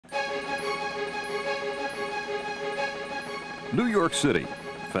New York City,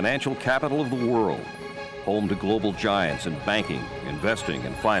 financial capital of the world, home to global giants in banking, investing,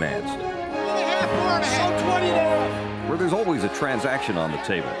 and finance. Where there's always a transaction on the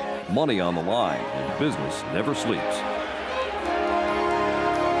table, money on the line, and business never sleeps.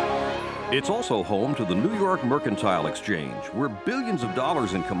 It's also home to the New York Mercantile Exchange, where billions of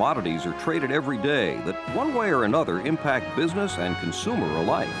dollars in commodities are traded every day that one way or another impact business and consumer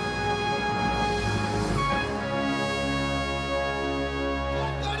alike.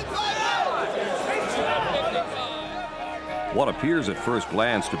 What appears at first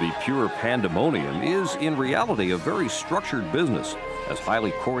glance to be pure pandemonium is, in reality, a very structured business, as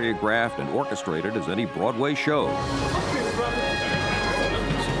highly choreographed and orchestrated as any Broadway show.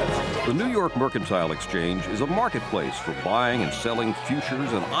 The New York Mercantile Exchange is a marketplace for buying and selling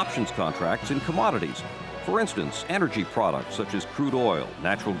futures and options contracts in commodities. For instance, energy products such as crude oil,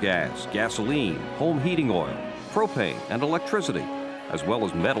 natural gas, gasoline, home heating oil, propane, and electricity, as well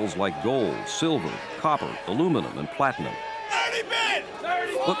as metals like gold, silver, copper, aluminum, and platinum.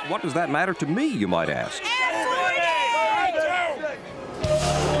 But what does that matter to me, you might ask?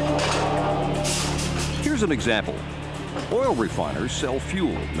 Here's an example. Oil refiners sell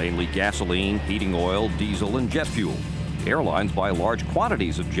fuel, mainly gasoline, heating oil, diesel, and jet fuel. Airlines buy large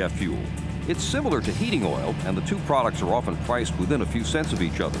quantities of jet fuel. It's similar to heating oil, and the two products are often priced within a few cents of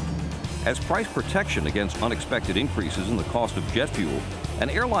each other. As price protection against unexpected increases in the cost of jet fuel, an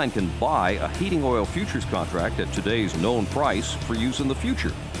airline can buy a heating oil futures contract at today's known price for use in the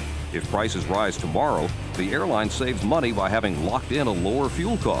future. If prices rise tomorrow, the airline saves money by having locked in a lower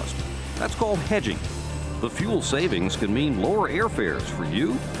fuel cost. That's called hedging. The fuel savings can mean lower airfares for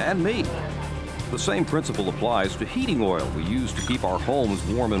you and me. The same principle applies to heating oil we use to keep our homes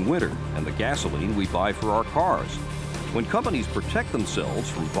warm in winter and the gasoline we buy for our cars. When companies protect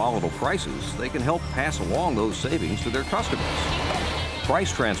themselves from volatile prices, they can help pass along those savings to their customers.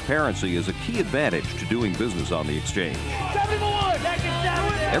 Price transparency is a key advantage to doing business on the exchange.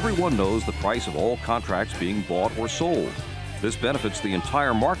 Everyone knows the price of all contracts being bought or sold. This benefits the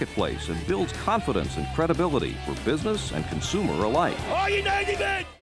entire marketplace and builds confidence and credibility for business and consumer alike.